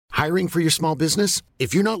Hiring for your small business?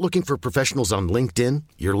 If you're not looking for professionals on LinkedIn,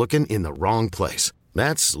 you're looking in the wrong place.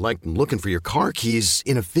 That's like looking for your car keys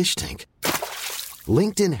in a fish tank.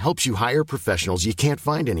 LinkedIn helps you hire professionals you can't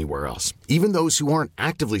find anywhere else, even those who aren't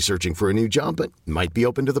actively searching for a new job but might be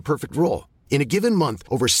open to the perfect role. In a given month,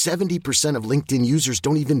 over 70% of LinkedIn users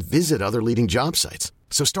don't even visit other leading job sites.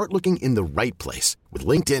 So start looking in the right place. With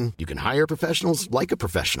LinkedIn, you can hire professionals like a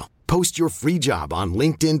professional. Post your free job on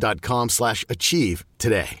linkedin.com/achieve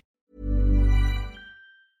today.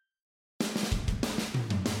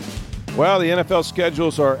 Well, the NFL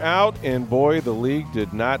schedules are out, and boy, the league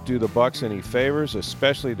did not do the Bucs any favors,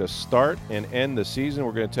 especially to start and end the season.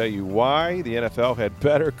 We're going to tell you why the NFL had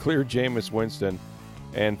better clear Jameis Winston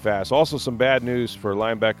and fast. Also, some bad news for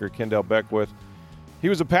linebacker Kendall Beckwith. He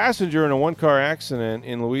was a passenger in a one-car accident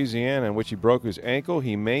in Louisiana in which he broke his ankle.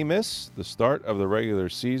 He may miss the start of the regular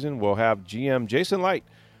season. We'll have GM Jason Licht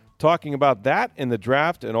talking about that in the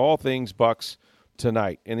draft and all things Bucs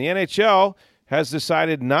tonight. In the NHL has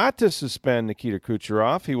decided not to suspend Nikita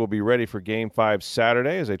Kucherov. He will be ready for Game 5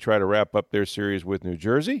 Saturday as they try to wrap up their series with New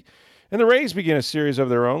Jersey. And the Rays begin a series of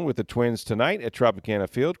their own with the Twins tonight at Tropicana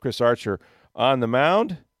Field. Chris Archer on the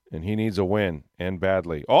mound, and he needs a win, and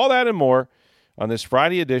badly. All that and more on this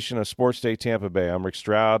Friday edition of Sports Day Tampa Bay. I'm Rick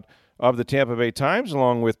Stroud of the Tampa Bay Times,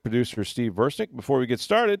 along with producer Steve Versnick. Before we get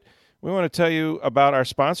started, we want to tell you about our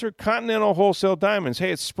sponsor, Continental Wholesale Diamonds.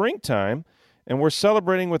 Hey, it's springtime, and we're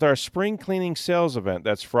celebrating with our spring cleaning sales event.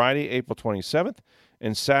 That's Friday, April 27th,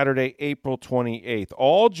 and Saturday, April 28th.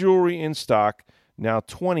 All jewelry in stock, now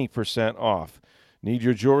 20% off. Need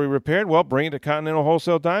your jewelry repaired? Well, bring it to Continental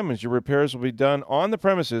Wholesale Diamonds. Your repairs will be done on the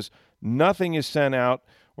premises. Nothing is sent out,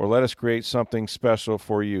 or let us create something special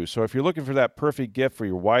for you. So if you're looking for that perfect gift for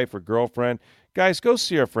your wife or girlfriend, guys, go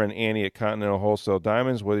see our friend Annie at Continental Wholesale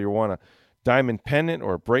Diamonds, whether you want a diamond pendant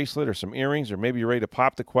or a bracelet or some earrings, or maybe you're ready to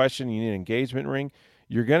pop the question, you need an engagement ring,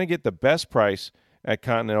 you're going to get the best price at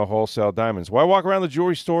Continental Wholesale Diamonds. Why walk around the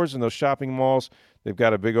jewelry stores and those shopping malls? They've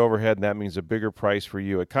got a big overhead, and that means a bigger price for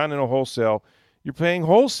you. At Continental Wholesale, you're paying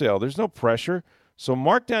wholesale. There's no pressure. So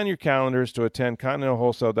mark down your calendars to attend Continental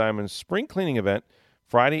Wholesale Diamonds spring cleaning event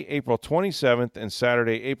Friday, April 27th and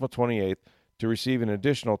Saturday, April 28th to receive an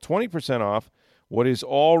additional 20% off what is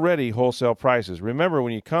already wholesale prices. Remember,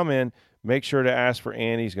 when you come in, make sure to ask for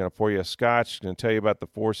Andy. He's going to pour you a scotch. He's going to tell you about the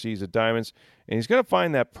 4 C's of diamonds, and he's going to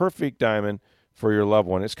find that perfect diamond for your loved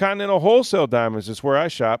one. It's Continental Wholesale Diamonds. It's where I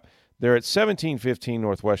shop. They're at 1715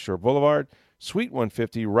 Northwest Shore Boulevard, Suite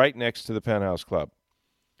 150, right next to the Penthouse Club.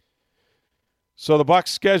 So the Bucs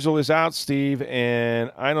schedule is out, Steve,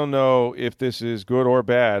 and I don't know if this is good or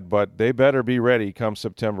bad, but they better be ready come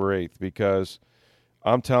September 8th because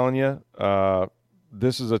I'm telling you,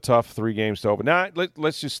 this is a tough 3 games to open. Now,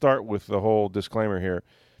 let's just start with the whole disclaimer here.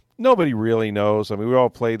 Nobody really knows. I mean, we all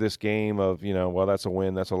play this game of, well, that's a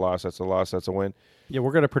win, that's a loss, that's a loss, that's a win. Yeah,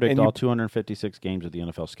 we're going to predict all 256 games of the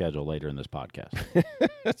NFL schedule later in this podcast.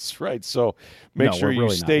 That's right. So make sure you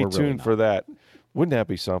stay tuned for that. Wouldn't that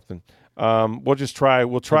be something? We'll just try.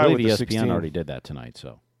 We'll try with the ESPN 16. already did that tonight.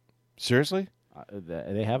 So seriously,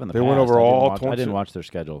 they have in the past. They went over all. I didn't watch their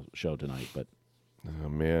schedule show tonight, but oh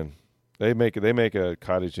man, they make a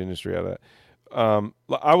cottage industry out of that.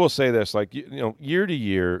 I will say this: like year to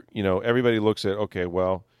year, everybody looks at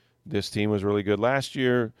well, this team was really good last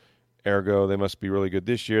year, ergo they must be really good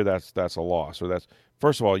this year. That's a loss, or that's.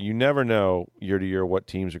 First of all, you never know year to year what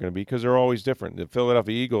teams are going to be because they're always different. The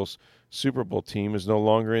Philadelphia Eagles Super Bowl team is no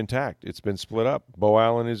longer intact. It's been split up. Bo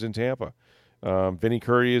Allen is in Tampa. Vinny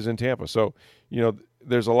Curry is in Tampa. So,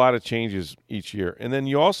 there's a lot of changes each year. And then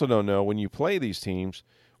you also don't know when you play these teams,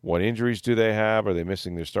 what injuries do they have? Are they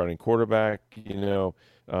missing their starting quarterback?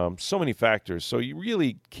 So many factors. So you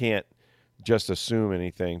really can't just assume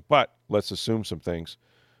anything. But let's assume some things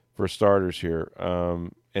for starters here.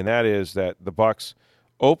 And that is that the Bucs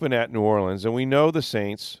open at New Orleans, and we know the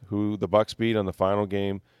Saints, who the Bucs beat on the final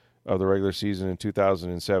game of the regular season in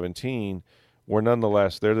 2017, were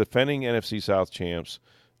nonetheless, they're defending NFC South champs.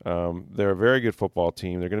 They're a very good football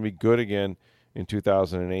team. They're going to be good again in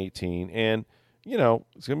 2018. And, it's going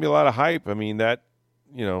to be a lot of hype. I mean, the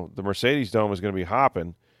Mercedes Dome is going to be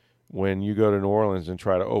hopping when you go to New Orleans and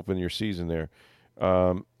try to open your season there.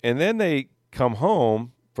 And then they come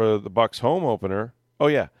home for the Bucs home opener. Oh,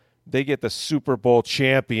 yeah. They get the Super Bowl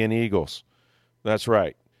champion Eagles. That's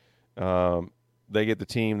right. They get the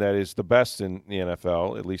team that is the best in the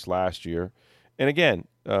NFL, at least last year. And again,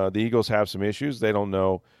 the Eagles have some issues. They don't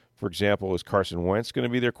know, for example, is Carson Wentz going to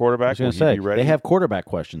be their quarterback? I was going to say, they have quarterback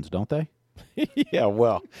questions, don't they? Yeah,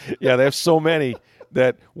 they have so many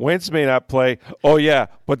that Wentz may not play. Oh, yeah,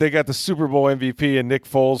 but they got the Super Bowl MVP and Nick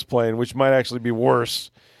Foles playing, which might actually be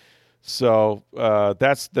worse. So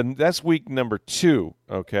that's week number 2,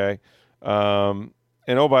 okay? And,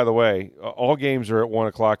 oh, by the way, all games are at 1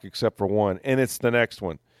 o'clock except for one, and it's the next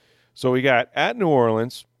one. So we got at New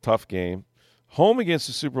Orleans, tough game, home against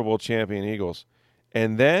the Super Bowl champion Eagles,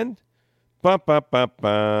 and then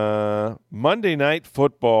Monday Night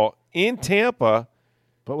Football in Tampa.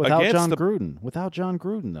 But without John Gruden. Without John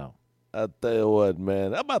Gruden, though. I'll tell you what,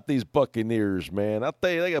 man. How about these Buccaneers, man? I'll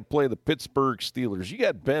tell you, they got to play the Pittsburgh Steelers. You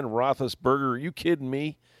got Ben Roethlisberger. Are you kidding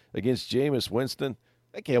me? Against Jameis Winston.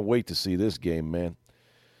 I can't wait to see this game, man.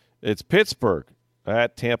 It's Pittsburgh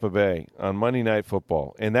at Tampa Bay on Monday Night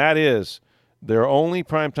Football, and that is their only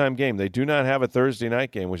primetime game. They do not have a Thursday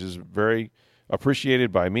night game, which is very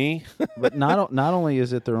appreciated by me. But not only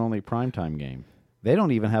is it their only primetime game, they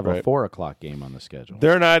don't even have a 4 o'clock game on the schedule.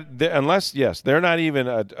 They're not they're not even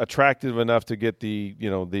attractive enough to get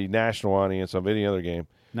the national audience of any other game.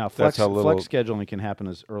 Now flex scheduling can happen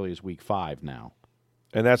as early as week 5 now,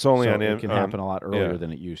 and that's only so it can happen a lot earlier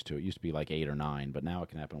than it used to. It used to be like 8 or 9, but now it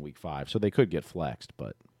can happen week 5. So they could get flexed,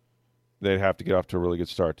 but they'd have to get off to a really good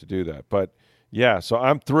start to do that. But yeah, so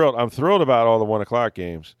I'm thrilled. I'm thrilled about all the 1 o'clock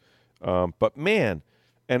games. But man,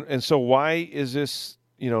 and so why is this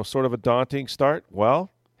sort of a daunting start?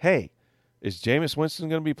 Well, hey, is Jameis Winston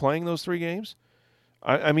going to be playing those 3 games?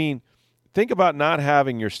 I mean, think about not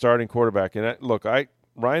having your starting quarterback. And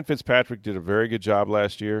Ryan Fitzpatrick did a very good job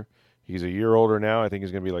last year. He's a year older now. I think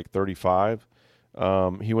he's going to be like 35.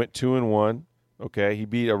 He went 2-1. Okay, he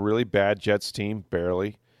beat a really bad Jets team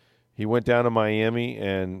barely. He went down to Miami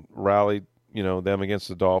and rallied, them against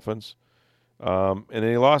the Dolphins, and then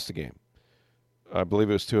he lost the game. I believe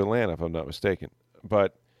it was to Atlanta, if I'm not mistaken.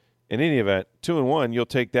 But in any event, 2-1, you'll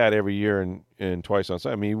take that every year and twice on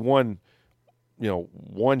Sunday. I mean, he won,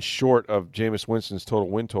 one short of Jameis Winston's total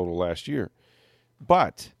win total last year.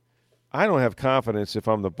 But I don't have confidence if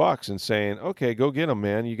I'm the Bucs in saying, okay, go get them,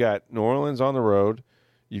 man. You got New Orleans on the road,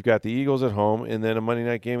 you've got the Eagles at home, and then a Monday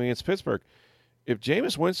night game against Pittsburgh. If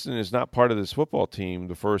Jameis Winston is not part of this football team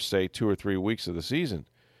the first, say, 2 or 3 weeks of the season,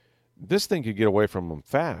 this thing could get away from him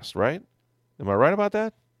fast, right? Am I right about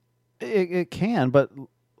that? It can, but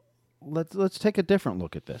let's take a different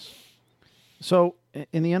look at this. So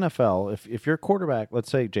in the NFL, if your quarterback, let's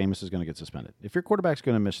say Jameis is going to get suspended. If your quarterback's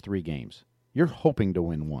going to miss 3 games, you're hoping to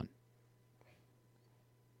win 1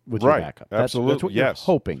 with your backup. Absolutely, that's what you're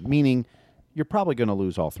hoping, meaning you're probably going to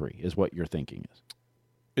lose all 3 is what your thinking is.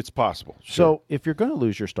 It's possible. Sure. So if you're going to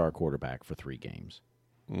lose your star quarterback for 3 games,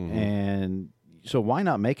 and so why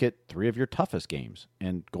not make it 3 of your toughest games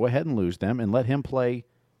and go ahead and lose them and let him play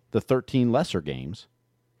the 13 lesser games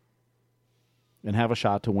and have a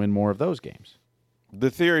shot to win more of those games.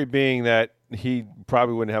 The theory being that he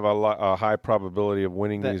probably wouldn't have a high probability of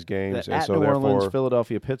winning these games. And so New Orleans,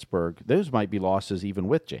 Philadelphia, Pittsburgh, those might be losses even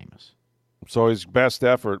with Jameis. So his best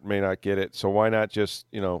effort may not get it. So why not just,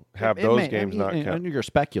 have those games not count? You're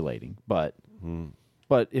speculating, but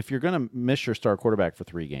if you're going to miss your star quarterback for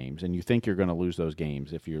 3 games and you think you're going to lose those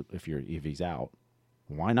games if he's out,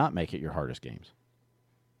 why not make it your hardest games?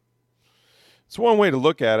 It's one way to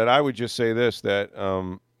look at it. I would just say this, that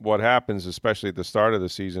what happens, especially at the start of the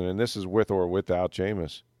season, and this is with or without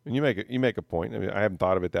Jameis, and you make a point. I mean, I haven't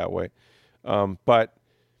thought of it that way, but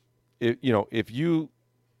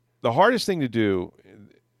the hardest thing to do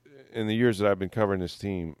in the years that I've been covering this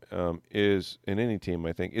team is, in any team,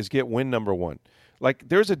 I think, is get win number 1. Like,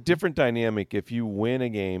 there's a different dynamic if you win a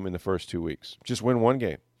game in the first 2 weeks. Just win 1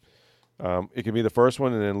 game. It can be the first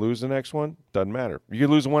one and then lose the next one. Doesn't matter. You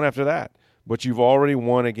can lose one after that, but you've already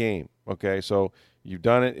won a game. Okay, so you've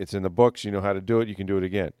done it. It's in the books. You know how to do it. You can do it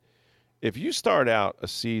again. If you start out a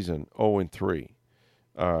season 0-3,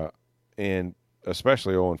 and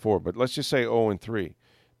especially 0-4, but let's just say 0-3,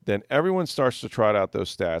 then everyone starts to trot out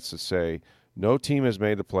those stats that say no team has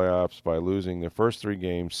made the playoffs by losing their first 3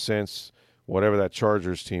 games since whatever that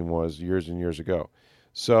Chargers team was years and years ago.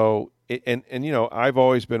 So, I've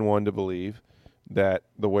always been one to believe that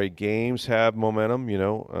the way games have momentum,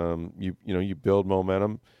 you build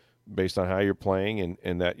momentum based on how you're playing,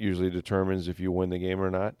 and that usually determines if you win the game or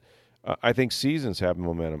not. I think seasons have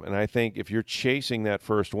momentum, and I think if you're chasing that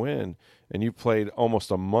first win and you played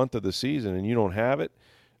almost a month of the season and you don't have it,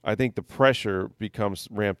 I think the pressure becomes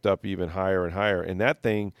ramped up even higher and higher. And that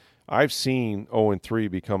thing, I've seen 0-3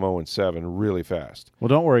 become 0-7 really fast. Well,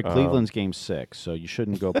 don't worry. Cleveland's game 6, so you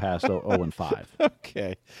shouldn't go past 0-5.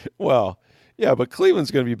 Okay. Well, yeah, but Cleveland's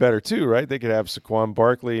going to be better too, right? They could have Saquon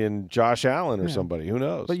Barkley and Josh Allen or somebody. Who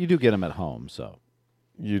knows? But you do get them at home, so.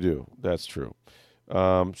 You do. That's true.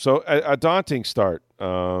 So a daunting start.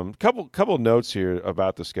 Couple notes here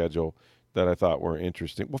about the schedule that I thought were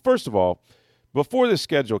interesting. Well, first of all, before the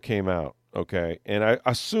schedule came out, okay, and I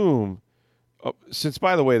assume, since,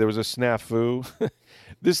 by the way, there was a snafu,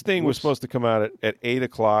 this thing was supposed to come out at 8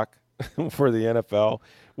 o'clock for the NFL,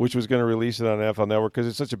 which was going to release it on NFL Network because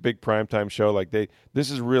it's such a big primetime show. Like this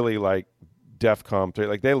is really like DEFCON 3.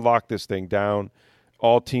 Like they locked this thing down.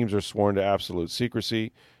 All teams are sworn to absolute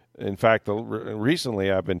secrecy. In fact,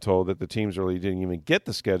 recently I've been told that the teams really didn't even get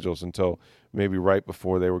the schedules until maybe right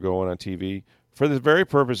before they were going on TV for the very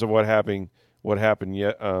purpose of what happened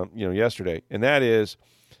yesterday, and that is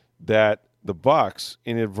that the Bucs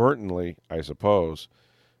inadvertently, I suppose,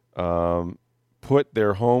 put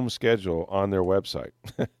their home schedule on their website.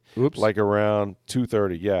 Oops. Like around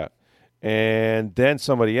 2:30, yeah. And then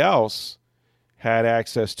somebody else had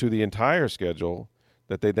access to the entire schedule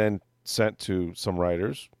that they then sent to some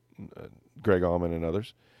writers, Greg Allman and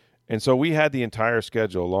others. And so we had the entire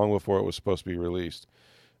schedule long before it was supposed to be released.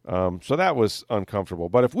 So that was uncomfortable.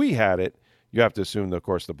 But if we had it, you have to assume that, of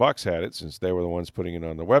course, the Bucs had it since they were the ones putting it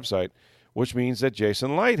on the website, which means that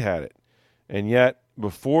Jason Light had it. And yet,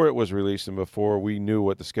 before it was released and before we knew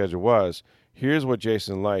what the schedule was, here's what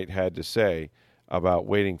Jason Light had to say about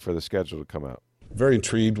waiting for the schedule to come out. Very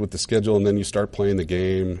intrigued with the schedule, and then you start playing the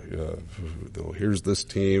game. Here's this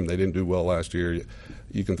team. They didn't do well last year.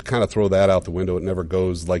 You can kind of throw that out the window. It never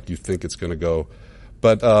goes like you think it's going to go.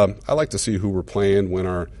 But I like to see who we're playing,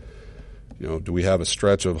 when do we have a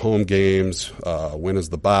stretch of home games? When is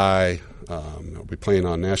the bye? Are we playing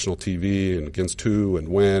on national TV and against who and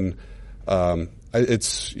when?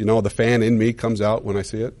 It's, the fan in me comes out when I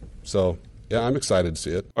see it. So, yeah, I'm excited to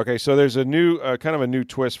see it. Okay, so there's a new kind of a new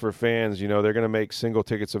twist for fans. They're going to make single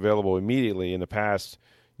tickets available immediately. In the past,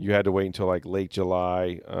 you had to wait until like late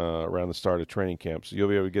July, around the start of training camp. So you'll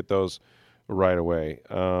be able to get those right away.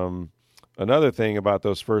 Another thing about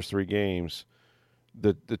those first three games,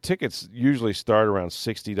 the tickets usually start around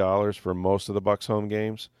 $60 for most of the Bucs home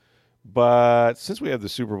games. But since we have the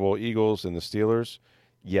Super Bowl Eagles and the Steelers,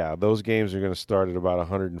 yeah, those games are going to start at about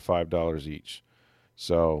 $105 each.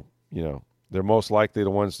 So, they're most likely the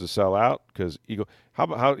ones to sell out because Eagle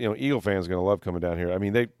fans are going to love coming down here. I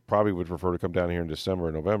mean, they probably would prefer to come down here in December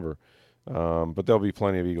or November. But there'll be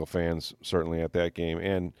plenty of Eagle fans certainly at that game.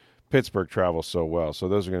 And Pittsburgh travels so well. So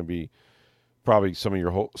those are going to be probably some of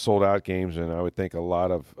your sold-out games, and I would think a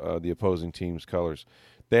lot of the opposing team's colors.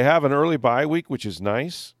 They have an early bye week, which is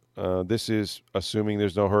nice. This is assuming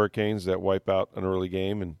there's no hurricanes that wipe out an early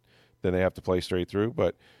game, and then they have to play straight through.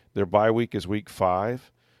 But their bye week is week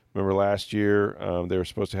 5. Remember last year they were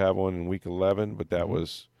supposed to have one in week 11, but that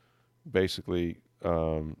was basically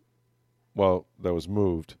that was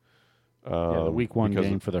moved. The week 1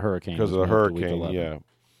 game for the Hurricane. Because of the hurricane, yeah.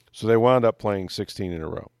 So they wound up playing 16 in a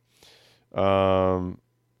row.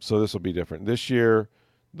 So this will be different. This year,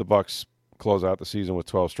 the Bucs close out the season with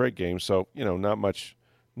 12 straight games, so not much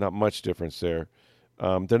difference there.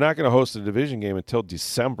 They're not going to host a division game until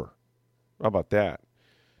December. How about that?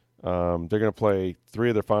 They're going to play 3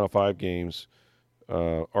 of their final 5 games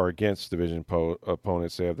are against division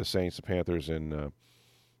opponents. They have the Saints, the Panthers, and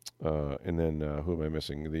then who am I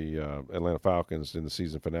missing? The Atlanta Falcons in the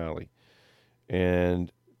season finale.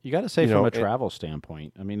 And you got to say, from a travel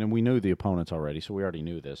standpoint, I mean, and we knew the opponents already, so we already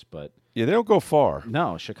knew this, but yeah, they don't go far.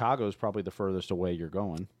 No, Chicago is probably the furthest away you're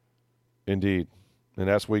going. Indeed. And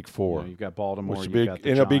that's week 4. You've got Baltimore. Which got the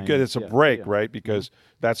it'll be good. It's a break, right? Because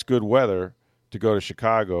that's good weather to go to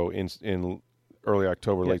Chicago in early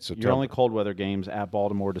October, late September. Your only cold weather games at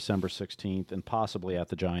Baltimore December 16th and possibly at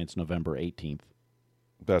the Giants November 18th.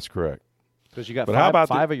 That's correct. Because you got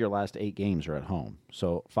five of your last 8 games are at home.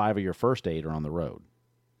 So 5 of your first 8 are on the road.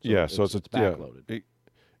 So it's backloaded. Yeah,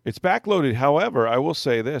 it's backloaded. However, I will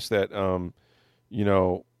say this, that down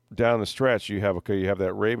the stretch you have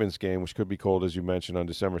that Ravens game, which could be cold, as you mentioned, on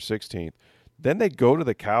December 16th. Then they go to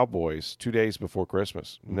the Cowboys 2 days before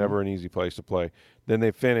Christmas. Mm-hmm. Never an easy place to play. Then they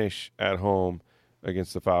finish at home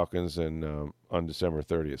against the Falcons and on December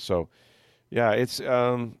 30th. So, yeah, it's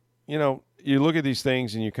you look at these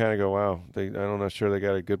things and you kind of go, wow, I'm not sure they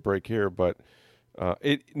got a good break here. But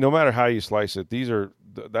no matter how you slice it,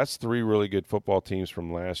 that's 3 really good football teams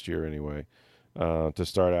from last year anyway, to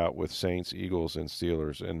start out with: Saints, Eagles, and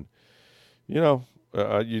Steelers. And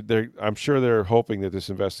I'm sure they're hoping that this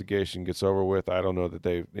investigation gets over with. I don't know that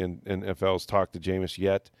NFL's talked to Jameis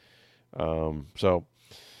yet, so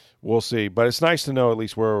we'll see. But it's nice to know at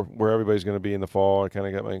least where everybody's going to be in the fall. I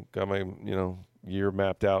kind of got my year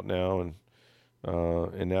mapped out now, and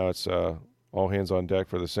now it's all hands on deck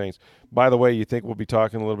for the Saints. By the way, you think we'll be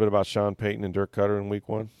talking a little bit about Sean Payton and Dirk Cutter in week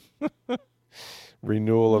 1?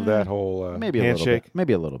 Renewal of that whole handshake.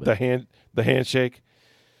 Maybe a little bit. The handshake.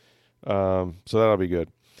 So that'll be good.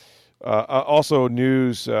 Also,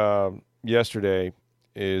 news yesterday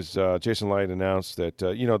is Jason Licht announced that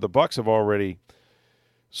the Bucs have already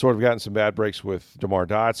sort of gotten some bad breaks with DeMar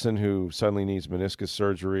Dotson, who suddenly needs meniscus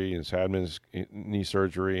surgery and has had knee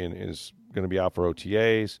surgery and is going to be out for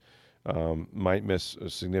OTAs. Might miss a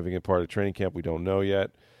significant part of training camp. We don't know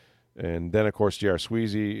yet. And then, of course, J.R.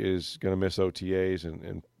 Sweezy is going to miss OTAs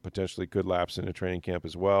and potentially could lapse into training camp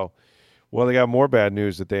as well. Well, they got more bad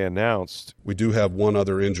news that they announced. We do have one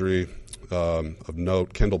other injury of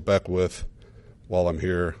note. Kendall Beckwith, while I'm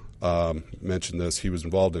here, mentioned this. He was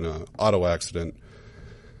involved in an auto accident,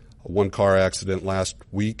 a one-car accident last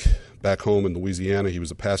week back home in Louisiana. He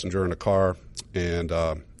was a passenger in a car and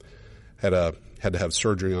had to have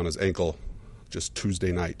surgery on his ankle just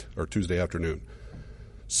Tuesday night or Tuesday afternoon.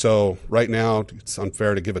 So right now, it's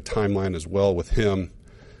unfair to give a timeline as well with him.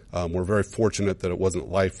 We're very fortunate that it wasn't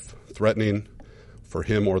life-threatening for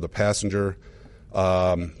him or the passenger.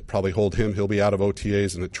 Probably hold him. He'll be out of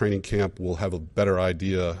OTAs, and at training camp we'll have a better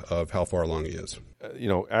idea of how far along he is.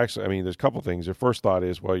 Actually, I mean, there's a couple things. Your first thought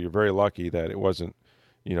is, well, you're very lucky that it wasn't,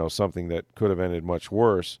 something that could have ended much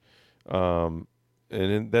worse. And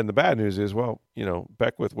then the bad news is, well,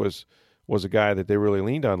 Beckwith was a guy that they really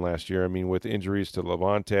leaned on last year. I mean, with injuries to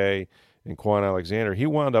Levante and Quan Alexander, he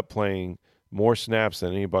wound up playing more snaps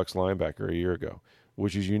than any Bucs linebacker a year ago,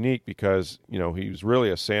 which is unique because, he was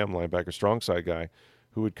really a Sam linebacker, strong side guy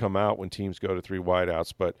who would come out when teams go to three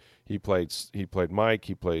wideouts. But he played Mike,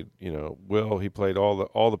 he played, Will, he played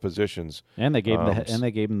all the positions. And they gave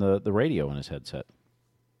him the radio in his headset.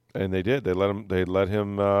 And they did. They let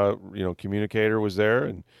him. Communicator was there,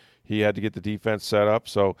 and he had to get the defense set up.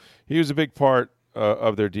 So he was a big part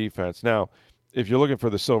of their defense. Now, if you're looking for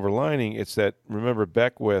the silver lining, it's that, remember,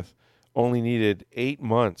 Beckwith only needed 8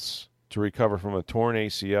 months to recover from a torn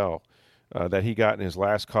ACL that he got in his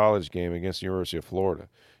last college game against the University of Florida.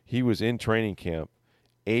 He was in training camp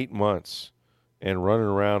 8 months and running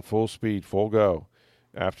around full speed, full go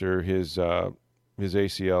after his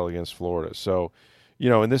ACL against Florida. So,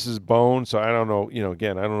 and this is bone, so I don't know,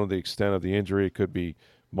 again, I don't know the extent of the injury. It could be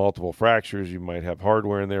multiple fractures. You might have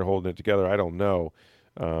hardware in there holding it together. I don't know.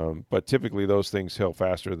 But typically those things heal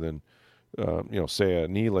faster than, say a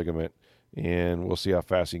knee ligament, and we'll see how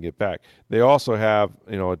fast he can get back. They also have,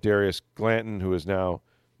 a Darius Glanton, who is now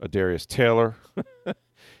a Darius Taylor.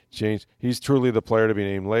 Changed. He's truly the player to be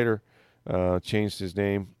named later. Changed his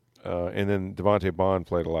name. And then Devontae Bond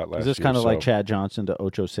played a lot last year. Is this kind of like Chad Johnson to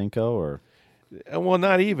Ocho Cinco, or? Well,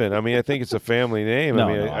 not even. I mean, I think it's a family name.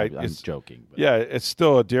 I'm joking. But. Yeah, it's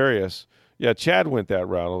still a Darius. Yeah, Chad went that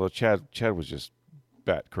route, although Chad was just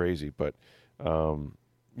bat crazy. But, But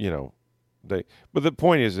the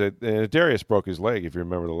point is that Darius broke his leg, if you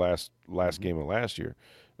remember the last game of last year.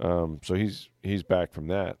 So he's back from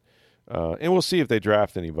that. And we'll see if they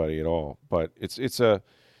draft anybody at all. But it's a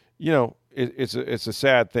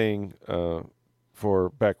sad thing for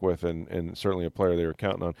Beckwith and certainly a player they were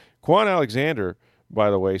counting on. Quan Alexander,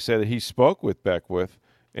 by the way, said that he spoke with Beckwith,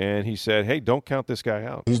 and he said, hey, don't count this guy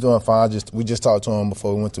out. He's doing fine. We just talked to him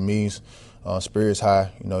before we went to meetings. Spirits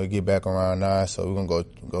high. He get back around 9, so we're going to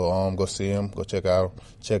go see him, go check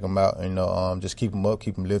him out, and just keep him up,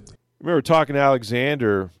 keep him lifted. I remember talking to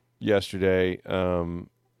Alexander yesterday,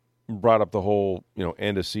 brought up the whole,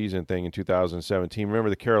 end of season thing in 2017.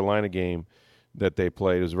 Remember the Carolina game that they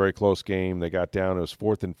played? It was a very close game. They got down. It was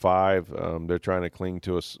 4th and 5. They're trying to cling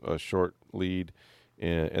to a short lead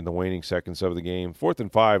in the waning seconds of the game. 4th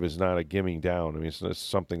and 5 is not a gimming down. I mean, it's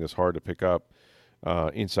something that's hard to pick up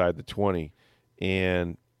inside the 20.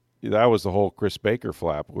 And that was the whole Chris Baker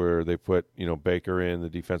flap where they put, Baker in, the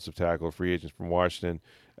defensive tackle, free agent from Washington.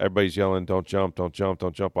 Everybody's yelling, don't jump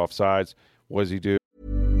off sides. What does he do?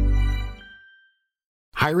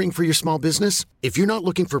 Hiring for your small business? If you're not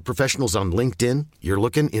looking for professionals on LinkedIn, you're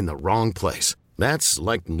looking in the wrong place. That's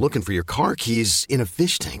like looking for your car keys in a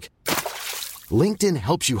fish tank. LinkedIn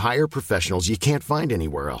helps you hire professionals you can't find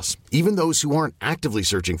anywhere else, even those who aren't actively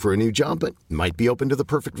searching for a new job but might be open to the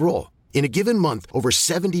perfect role. In a given month, over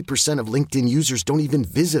 70% of LinkedIn users don't even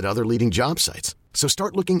visit other leading job sites. So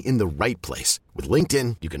start looking in the right place. With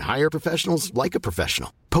LinkedIn, you can hire professionals like a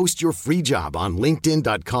professional. Post your free job on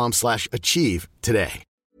linkedin.com/achieve today.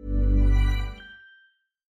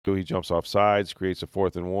 He jumps off sides, creates a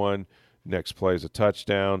 4th and 1. Next play is a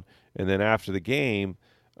touchdown. And then after the game,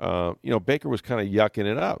 Baker was kind of yucking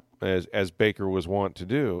it up, as Baker was wont to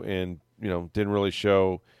do, and, didn't really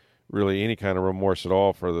show any kind of remorse at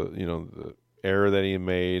all for the error that he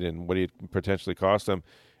made and what he had potentially cost them.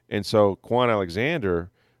 And so Quan Alexander,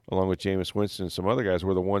 along with Jameis Winston and some other guys,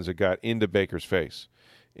 were the ones that got into Baker's face.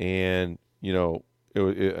 And,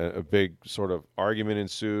 a big sort of argument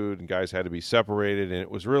ensued, and guys had to be separated, and it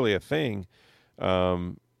was really a thing.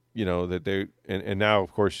 That they and now,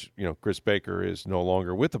 of course, Chris Baker is no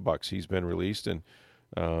longer with the Bucs. He's been released, and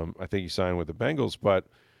I think he signed with the Bengals. But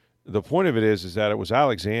the point of it is that it was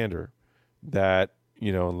Alexander that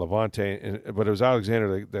Levante, but it was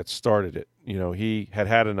Alexander that started it. He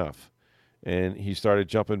had enough, and he started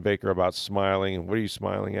jumping Baker about smiling. And what are you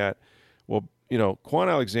smiling at? Well, Quan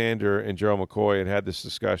Alexander and Gerald McCoy had this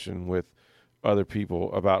discussion with other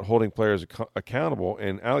people about holding players accountable,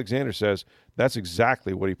 and Alexander says that's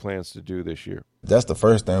exactly what he plans to do this year. That's the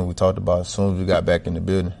first thing we talked about as soon as we got back in the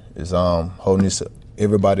building is holding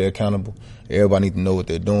everybody accountable. Everybody needs to know what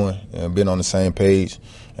they're doing and being on the same page.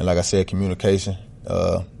 And like I said, communication.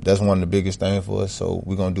 That's one of the biggest things for us, so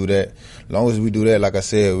we're going to do that. As long as we do that, like I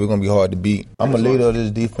said, we're going to be hard to beat. I'm a leader of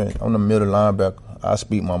this defense. I'm the middle linebacker. I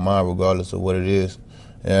speak my mind regardless of what it is.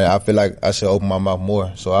 And I feel like I should open my mouth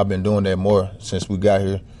more. So I've been doing that more since we got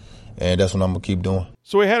here, and that's what I'm going to keep doing.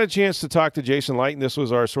 So we had a chance to talk to Jason Licht, and this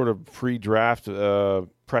was our sort of pre-draft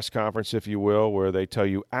press conference, if you will, where they tell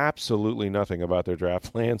you absolutely nothing about their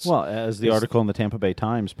draft plans. Well, as the article in the Tampa Bay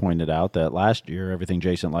Times pointed out, that last year everything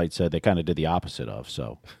Jason Licht said they kind of did the opposite of.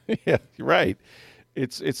 So yeah, you're right.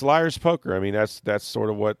 It's liar's poker. I mean, that's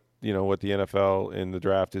sort of what the NFL in the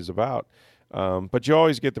draft is about. But you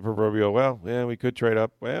always get the proverbial, we could trade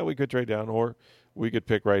up, we could trade down, or we could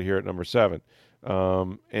pick right here at number 7.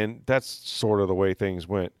 And that's sort of the way things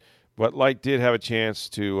went. But Licht did have a chance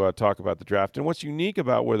to talk about the draft. And what's unique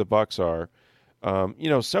about where the Bucs are,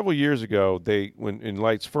 several years ago, when in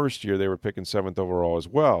Light's first year, they were picking 7th overall as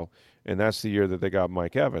well. And that's the year that they got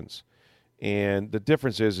Mike Evans. And the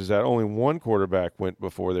difference is that only one quarterback went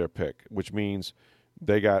before their pick, which means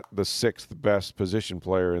they got the 6th best position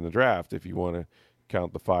player in the draft, if you want to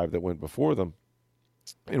count the 5 that went before them,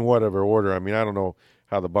 in whatever order. I mean, I don't know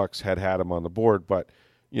how the Bucs had him on the board, but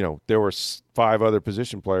there were 5 other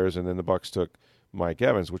position players, and then the Bucs took Mike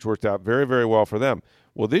Evans, which worked out very, very well for them.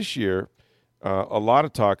 Well, this year, a lot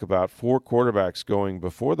of talk about 4 quarterbacks going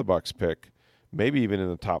before the Bucs pick, maybe even in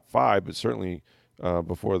the top 5, but certainly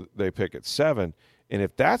before they pick at 7. And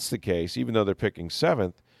if that's the case, even though they're picking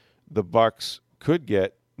 7th, the Bucs could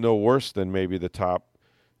get no worse than maybe the top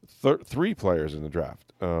 3 players in the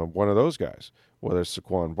draft. One of those guys, whether it's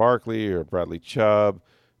Saquon Barkley or Bradley Chubb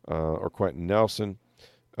or Quentin Nelson.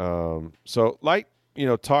 So Licht,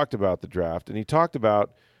 talked about the draft, and he talked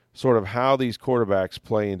about sort of how these quarterbacks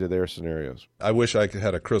play into their scenarios. I wish I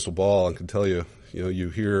had a crystal ball and could tell you, you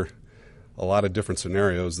hear a lot of different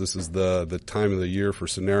scenarios. This is the time of the year for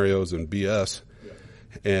scenarios and BS.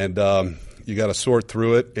 And you got to sort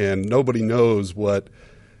through it, and nobody knows what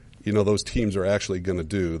those teams are actually going to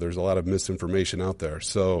do. There's a lot of misinformation out there,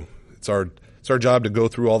 so it's our job to go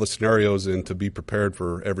through all the scenarios and to be prepared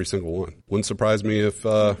for every single one. Wouldn't surprise me if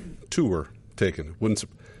 2 were taken.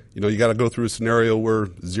 You got to go through a scenario where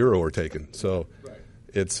 0 are taken. So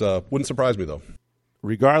it's wouldn't surprise me though.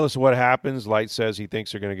 Regardless of what happens, Licht says he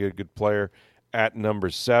thinks they're going to get a good player at number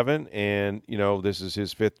 7, and this is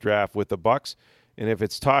his 5th draft with the Bucs. And if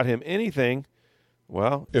it's taught him anything,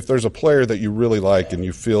 well, if there's a player that you really like and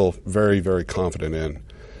you feel very, very confident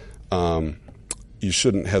in, you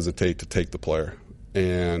shouldn't hesitate to take the player.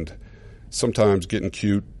 And sometimes getting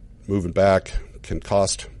cute, moving back can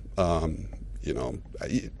cost.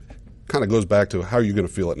 It kind of goes back to how are you going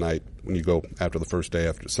to feel at night when you go after the first day,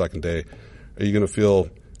 after the second day. Are you going to feel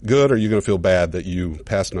good, or are you going to feel bad that you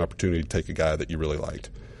passed an opportunity to take a guy that you really liked?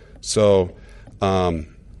 So,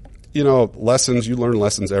 lessons, you learn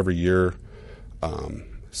lessons every year.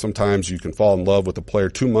 Sometimes you can fall in love with a player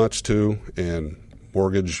too much too and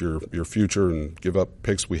mortgage your future and give up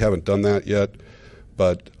picks. We haven't done that yet,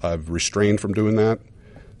 but I've restrained from doing that.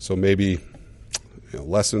 So maybe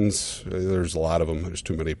lessons, there's a lot of them. There's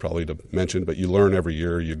too many probably to mention, but you learn every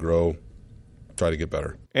year, you grow, try to get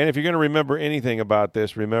better. And if you're going to remember anything about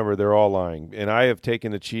this, remember they're all lying. And I have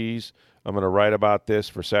taken the cheese. I'm going to write about this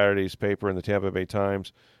for Saturday's paper in the Tampa Bay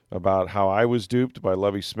Times about how I was duped by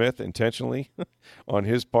Lovie Smith intentionally on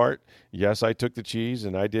his part. Yes, I took the cheese,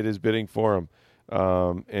 and I did his bidding for him.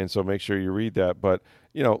 And so make sure you read that. But,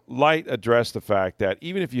 Licht addressed the fact that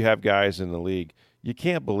even if you have guys in the league, you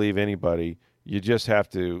can't believe anybody. You just have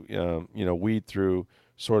to, weed through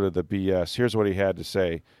sort of the BS. Here's what he had to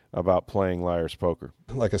say about playing liar's poker.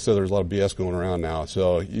 Like I said, there's a lot of BS going around now.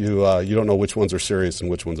 So you don't know which ones are serious and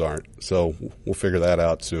which ones aren't. So we'll figure that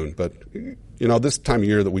out soon. But, this time of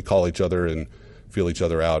year that we call each other and feel each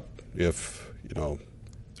other out, if, there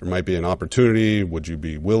might be an opportunity, would you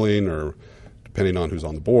be willing, or depending on who's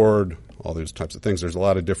on the board, all those types of things. There's a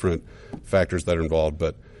lot of different factors that are involved.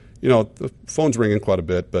 But, the phone's ringing quite a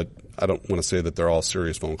bit, but I don't want to say that they're all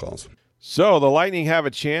serious phone calls. So the Lightning have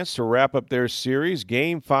a chance to wrap up their series.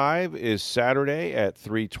 Game 5 is Saturday at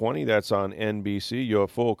 3:20. That's on NBC, your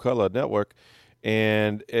full color network.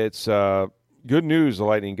 And it's good news the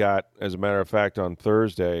Lightning got, as a matter of fact, on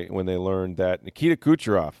Thursday when they learned that Nikita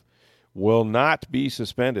Kucherov will not be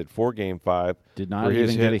suspended for Game 5. Did not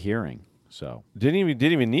even get a hearing. So didn't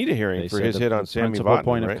even need a hearing for his hit on Sammy Vatanen. The principal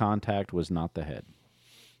point of contact was not the head.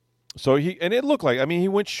 So it looked like, he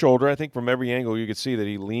went shoulder. I think from every angle you could see that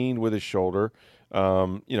he leaned with his shoulder,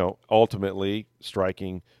 ultimately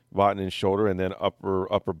striking Vatanen's shoulder and then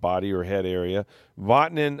upper body or head area.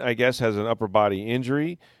 Vatanen, I guess, has an upper body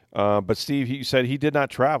injury. But Steve, he said he did not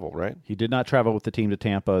travel, right? He did not travel with the team to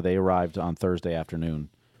Tampa. They arrived on Thursday afternoon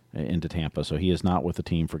into Tampa, so he is not with the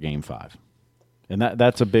team for Game 5. And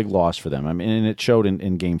that's a big loss for them. And it showed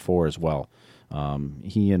in Game 4 as well.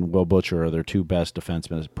 He and Will Butcher are their two best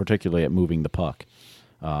defensemen, particularly at moving the puck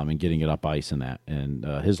and getting it up ice in that. And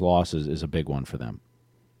his loss is a big one for them.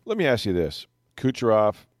 Let me ask you this.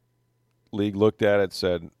 Kucherov, league looked at it,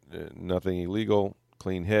 said nothing illegal,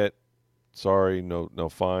 clean hit, sorry, no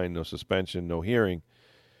fine, no suspension, no hearing.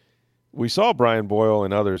 We saw Brian Boyle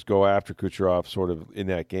and others go after Kucherov sort of in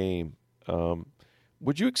that game.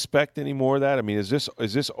 Would you expect any more of that? Is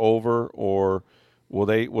this over, or will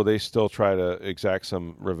they still try to exact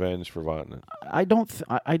some revenge for Vatanen? I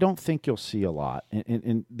don't think you'll see a lot,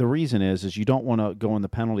 and the reason is you don't want to go in the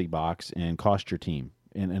penalty box and cost your team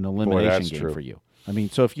in an elimination game for you.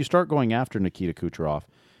 So if you start going after Nikita Kucherov,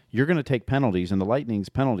 you're going to take penalties, and the Lightning's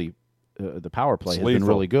penalty, the power play has been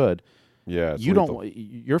really good. Yeah,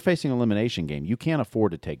 you're facing an elimination game. You can't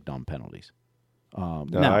afford to take dumb penalties.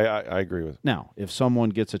 I agree with. Now, if someone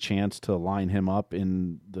gets a chance to line him up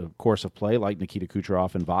in the course of play, like Nikita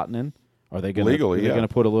Kucherov and Vatanen, are they going to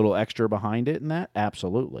put a little extra behind it in that?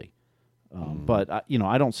 Absolutely. But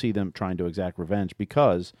I don't see them trying to exact revenge,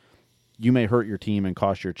 because you may hurt your team and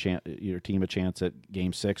cost your team a chance at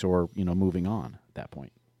Game 6 or moving on at that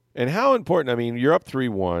point. And how important, you're up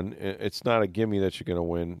 3-1. It's not a gimme that you're going to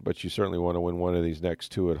win, but you certainly want to win one of these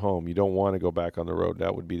next two at home. You don't want to go back on the road.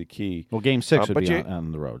 That would be the key. Well, Game 6 would be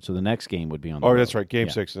on the road, so the next game would be on the road. Oh, that's right, Game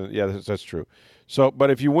 6. Yeah, that's true. So,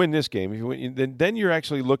 but if you win this game, then you're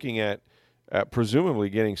actually looking at presumably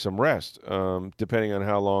getting some rest, depending on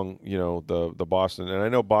how long, the Boston. And I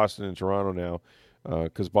know Boston and Toronto now,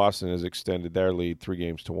 because Boston has extended their lead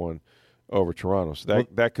 3-1 over Toronto. So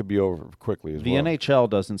that could be over quickly as well. The NHL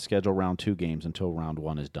doesn't schedule round 2 games until round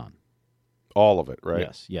 1 is done. All of it,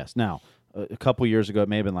 right? Yes. Now, a couple years ago, it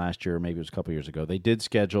may have been last year, maybe it was a couple years ago, they did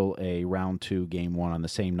schedule a round 2 game 1 on the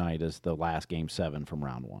same night as the last Game 7 from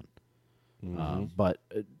round 1. Mm-hmm. But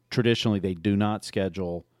traditionally, they do not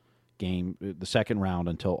schedule the second round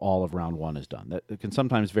until all of round 1 is done. That can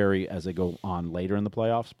sometimes vary as they go on later in the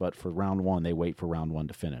playoffs, but for round 1, they wait for round 1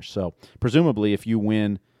 to finish. So presumably, if you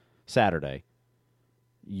win Saturday,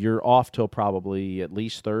 you're off till probably at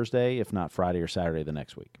least Thursday, if not Friday or Saturday the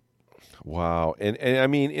next week. Wow. And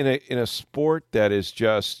in a sport that is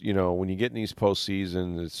just, when you get in these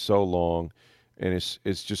postseasons, it's so long, and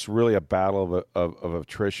it's just really a battle of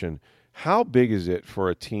attrition. How big is it for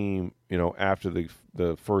a team, after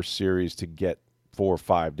the first series to get 4 or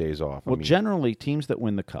 5 days off? Well, generally, teams that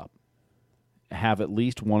win the Cup have at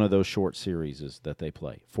least one of those short series that they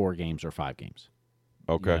play, 4 games or 5 games.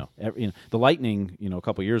 Okay. The Lightning, a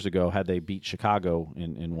couple years ago, had they beat Chicago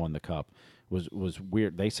and won the Cup, was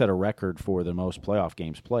weird. They set a record for the most playoff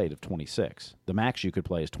games played of 26. The max you could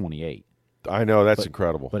play is 28. I know, that's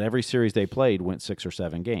incredible. But every series they played went 6 or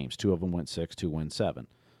 7 games. 2 of them went 6, 2 went 7.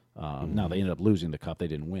 Now, they ended up losing the Cup. They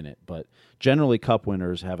didn't win it. But generally, Cup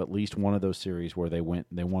winners have at least one of those series where they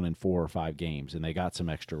won in 4 or 5 games, and they got some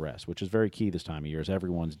extra rest, which is very key this time of year, as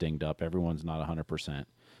everyone's dinged up. Everyone's not 100%.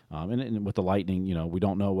 And with the Lightning, we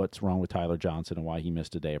don't know what's wrong with Tyler Johnson and why he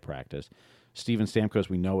missed a day of practice. Steven Stamkos,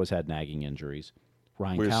 we know, has had nagging injuries.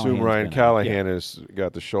 We assume Ryan Callahan has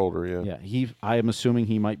got the shoulder, Yeah, I am assuming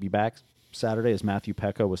he might be back Saturday, as Matthew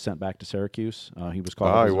Pekka was sent back to Syracuse. He was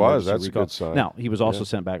called. He was. That's a good sign. Now, he was also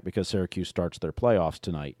sent back because Syracuse starts their playoffs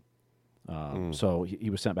tonight. So he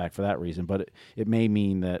was sent back for that reason. But it may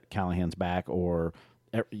mean that Callahan's back, or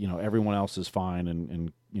everyone else is fine,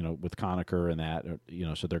 and with Conacher and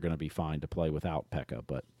that, so they're going to be fine to play without Pekka.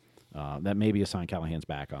 But that may be a sign Callahan's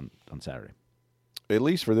back on Saturday. At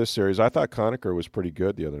least for this series, I thought Conacher was pretty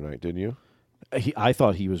good the other night. Didn't you? I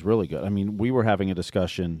thought he was really good. We were having a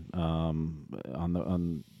discussion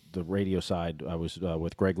on the radio side. I was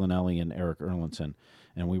with Greg Linnelli and Eric Erlinson,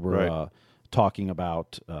 and we were talking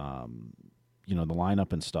about the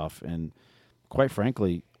lineup and stuff. And quite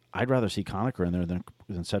frankly, I'd rather see Conacher in there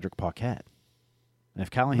than Cedric Paquette. And if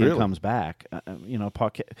Callahan comes back,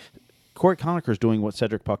 Paquette, Corey Conacher's doing what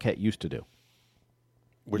Cedric Paquette used to do.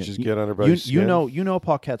 Which is get on everybody's skin. You know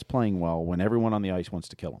Paquette's playing well when everyone on the ice wants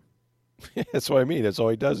to kill him. That's what I mean. That's all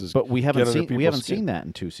he does is. But we haven't seen that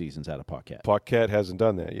in 2 seasons out of Paquette. Paquette hasn't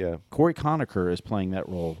done that. Yeah. Corey Conacher is playing that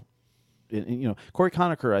role. Corey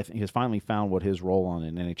Conacher, I think, has finally found what his role on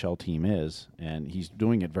an NHL team is, and he's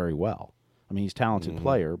doing it very well. I mean, he's a talented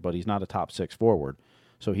player, but he's not a top 6 forward.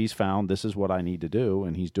 So he's found this is what I need to do,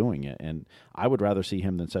 and he's doing it. And I would rather see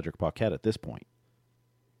him than Cedric Paquette at this point.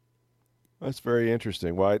 That's very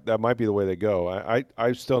interesting. Well, that might be the way they go.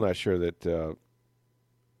 I'm still not sure that,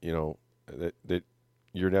 that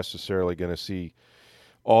you're necessarily going to see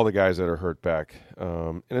all the guys that are hurt back,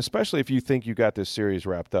 and especially if you think you got this series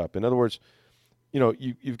wrapped up. In other words,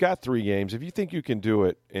 you've got 3 games. If you think you can do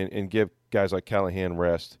it and give guys like Callahan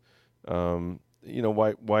rest, why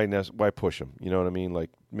push him? You know what I mean? Like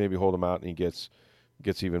maybe hold him out and he gets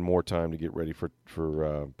even more time to get ready for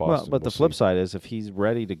Boston. Well, but the flip side is if he's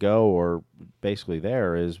ready to go or basically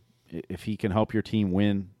there is if he can help your team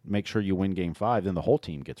win, make sure you win Game 5, then the whole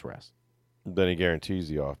team gets rest. Then he guarantees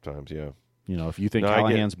the off times, yeah. If you think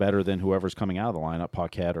Callahan's better than whoever's coming out of the lineup,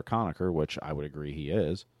 Paquette or Conacher, which I would agree he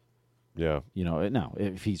is. Yeah. No,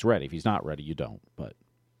 if he's ready. If he's not ready, you don't. But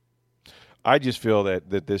I just feel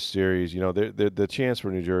that this series, the chance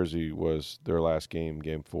for New Jersey was their last game,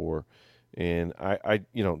 Game 4. And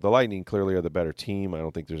the Lightning clearly are the better team. I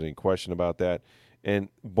don't think there's any question about that. And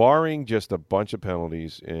barring just a bunch of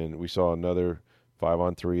penalties, and we saw another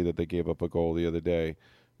 5-on-3 that they gave up a goal the other day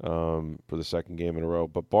for the second game in a row.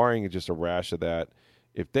 But barring just a rash of that,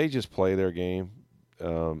 if they just play their game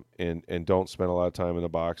and don't spend a lot of time in the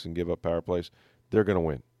box and give up power plays, they're going to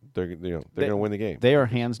win. They're going to win the game. They are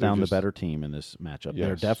hands down the better team in this matchup. Yes.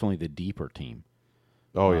 They're definitely the deeper team.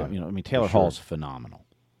 Oh yeah. Taylor Hall's phenomenal.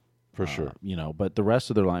 For sure. But the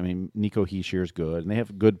rest of their line, Nico Hischier's good, and they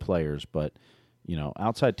have good players, but,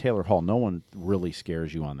 outside Taylor Hall, no one really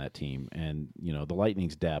scares you on that team. And, the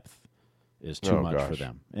Lightning's depth is too much for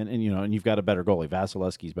them. And you've got a better goalie.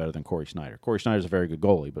 Vasilevsky's better than Corey Schneider. Corey Schneider's a very good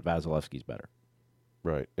goalie, but Vasilevsky's better.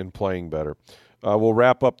 Right, and playing better. We'll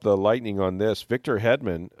wrap up the Lightning on this. Victor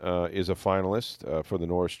Hedman is a finalist for the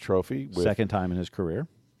Norris Trophy. Second time in his career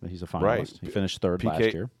that he's a finalist. Right. He finished third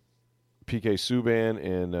last year. PK Subban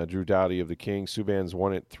and Drew Doughty of the Kings. Subban's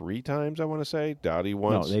won it 3 times, I want to say. Doughty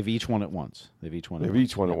once. No, they've each won it once. They've each won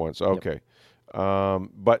it once. Okay.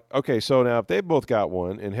 Yep. So now if they both got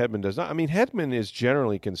one and Hedman does not, Hedman is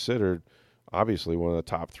generally considered obviously one of the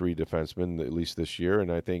top 3 defensemen, at least this year,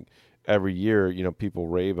 and I think every year, people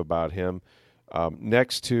rave about him.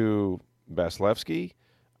 Next to Vasilevsky,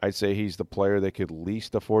 I'd say he's the player they could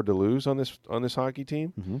least afford to lose on this hockey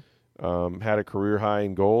team. Mm-hmm. Had a career high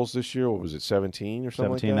in goals this year. What was it, 17 or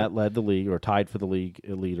something 17, like that? that led the league or tied for the league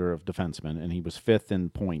leader of defensemen, and he was 5th in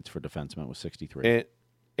points for defensemen with 63.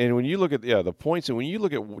 And when you look at the points, and when you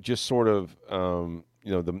look at just sort of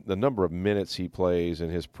the number of minutes he plays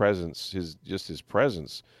and his presence, his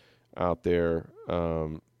presence out there,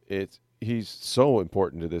 he's so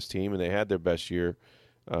important to this team, and they had their best year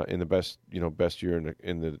in the best year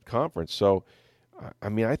in the conference. So,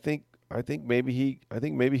 I think maybe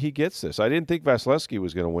he gets this. I didn't think Vasilevsky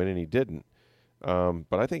was going to win, and he didn't.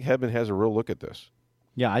 But I think Hedman has a real look at this.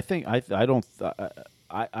 Yeah, I think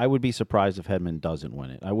I would be surprised if Hedman doesn't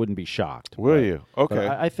win it. I wouldn't be shocked. Will you? Okay.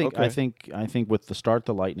 I think with the start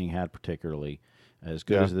the Lightning had, particularly as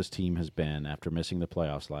good as this team has been after missing the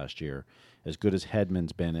playoffs last year, as good as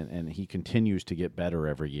Hedman's been, and he continues to get better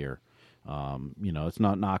every year. It's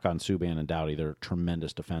not knock on Subban and Doughty; they're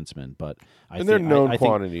tremendous defensemen, but they're known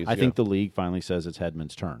quantities. I think the league finally says it's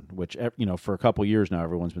Hedman's turn, which for a couple years now,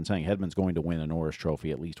 everyone's been saying Hedman's going to win a Norris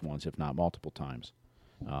Trophy at least once, if not multiple times.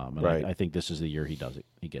 Right. I think this is the year he does it.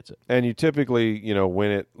 He gets it. And you typically,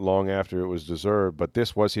 win it long after it was deserved, but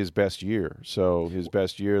this was his best year. So his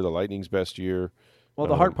best year, the Lightning's best year. Well,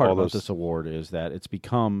 the hard part about this award is that it's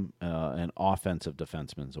become an offensive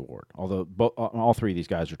defenseman's award. Although all 3 of these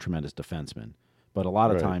guys are tremendous defensemen, but a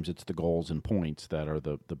lot of times it's the goals and points that are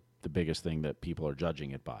the biggest thing that people are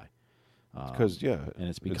judging it by. Because and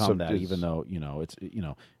it's become that even though it's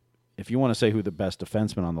if you want to say who the best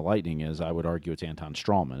defenseman on the Lightning is, I would argue it's Anton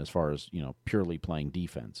Strawman as far as purely playing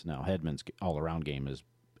defense. Now Hedman's all-around game is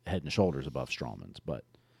head and shoulders above Strawman's, but.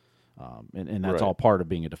 And that's all part of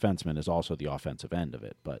being a defenseman is also the offensive end of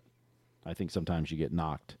it. But I think sometimes you get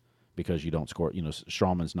knocked because you don't score.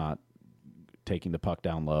 Strawman's not taking the puck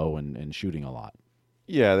down low and shooting a lot.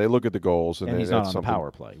 Yeah, they look at the goals, and he's not on the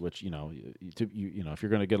power play. Which if you're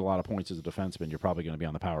going to get a lot of points as a defenseman, you're probably going to be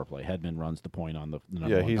on the power play. Hedman runs the point on the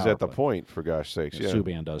number one he's power at the play. point, for gosh sakes. Yeah,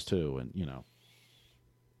 Subban does too, and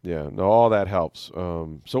Yeah, no, all that helps.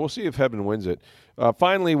 So we'll see if Hedman wins it.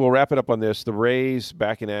 Finally, we'll wrap it up on this. The Rays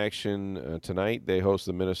back in action tonight. They host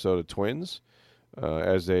the Minnesota Twins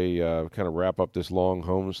as they kind of wrap up this long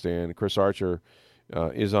homestand. Chris Archer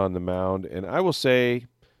is on the mound. And I will say,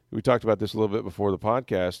 we talked about this a little bit before the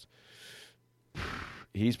podcast,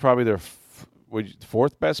 he's probably their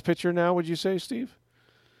fourth best pitcher now, would you say, Steve?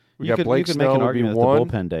 You could make an argument that the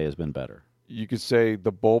bullpen day has been better. You could say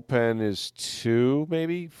the bullpen is 2,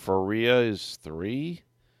 maybe. Faria is 3.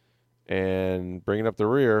 And bringing up the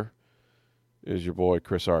rear is your boy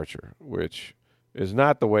Chris Archer, which is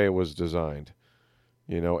not the way it was designed.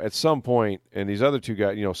 At some point, and these other two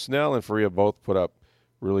guys, Snell and Faria both put up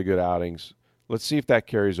really good outings. Let's see if that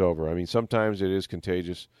carries over. I mean, sometimes it is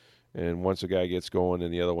contagious, and once a guy gets going,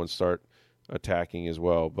 and the other ones start attacking as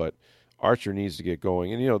well. But Archer needs to get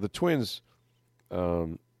going. And, the Twins,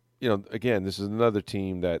 again, this is another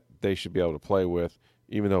team that they should be able to play with,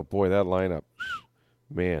 even though, boy, that lineup,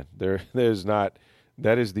 man, there's not –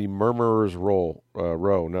 that is the murmurer's row,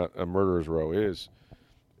 not a murderer's row. It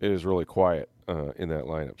is really quiet in that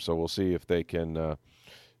lineup. So we'll see if they can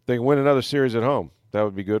win another series at home. That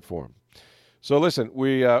would be good for them. So listen,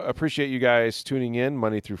 we appreciate you guys tuning in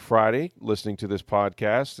Monday through Friday, listening to this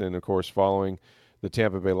podcast, and, of course, following the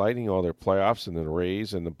Tampa Bay Lightning, all their playoffs, and the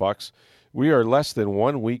Rays and the Bucks. We are less than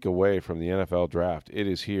 1 week away from the NFL draft. It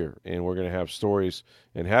is here, and we're going to have stories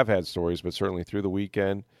and have had stories, but certainly through the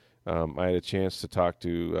weekend. I had a chance to talk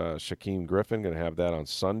to Shaquem Griffin, going to have that on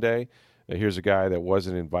Sunday. Here's a guy that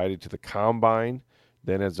wasn't invited to the Combine,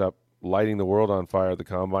 then ends up lighting the world on fire at the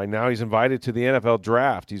Combine. Now he's invited to the NFL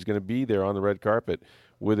draft. He's going to be there on the red carpet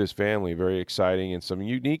with his family. Very exciting, and some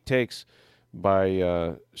unique takes by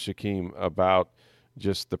Shaquem about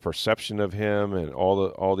just the perception of him and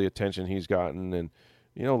all the attention he's gotten. And,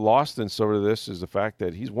 lost in sort of this is the fact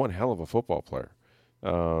that he's one hell of a football player.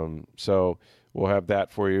 So we'll have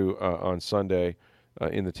that for you on Sunday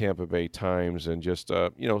in the Tampa Bay Times. And just,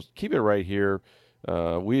 keep it right here.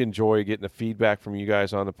 We enjoy getting the feedback from you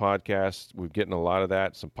guys on the podcast. We're getting a lot of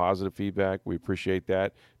that, some positive feedback. We appreciate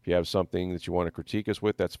that. If you have something that you want to critique us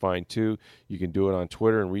with, that's fine too. You can do it on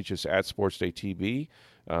Twitter and reach us at SportsDayTB.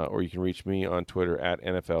 Or you can reach me on Twitter at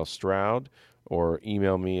NFL Stroud, or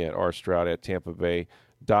email me at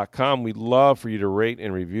rstroud@tampabay.com. We'd love for you to rate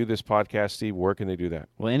and review this podcast. Steve, where can they do that?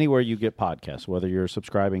 Well, anywhere you get podcasts, whether you're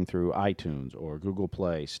subscribing through iTunes or Google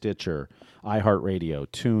Play, Stitcher, iHeartRadio,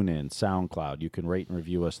 TuneIn, SoundCloud, you can rate and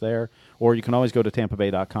review us there. Or you can always go to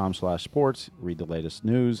tampabay.com/sports, read the latest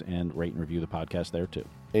news, and rate and review the podcast there too.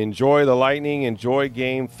 Enjoy the Lightning. Enjoy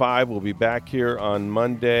Game 5. We'll be back here on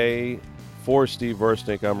Monday. For Steve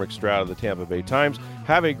Versnick, I'm Rick Stroud of the Tampa Bay Times.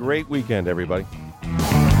 Have a great weekend, everybody.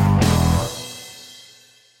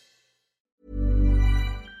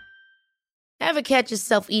 Ever catch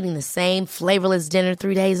yourself eating the same flavorless dinner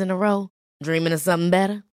 3 days in a row? Dreaming of something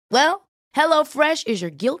better? Well, HelloFresh is your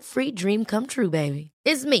guilt-free dream come true, baby.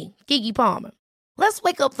 It's me, Keke Palmer. Let's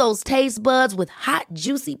wake up those taste buds with hot,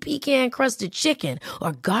 juicy pecan-crusted chicken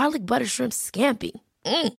or garlic butter shrimp scampi.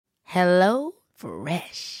 Hello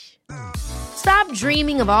Fresh. Stop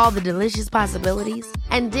dreaming of all the delicious possibilities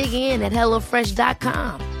and dig in at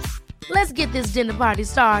HelloFresh.com. Let's get this dinner party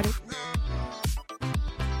started.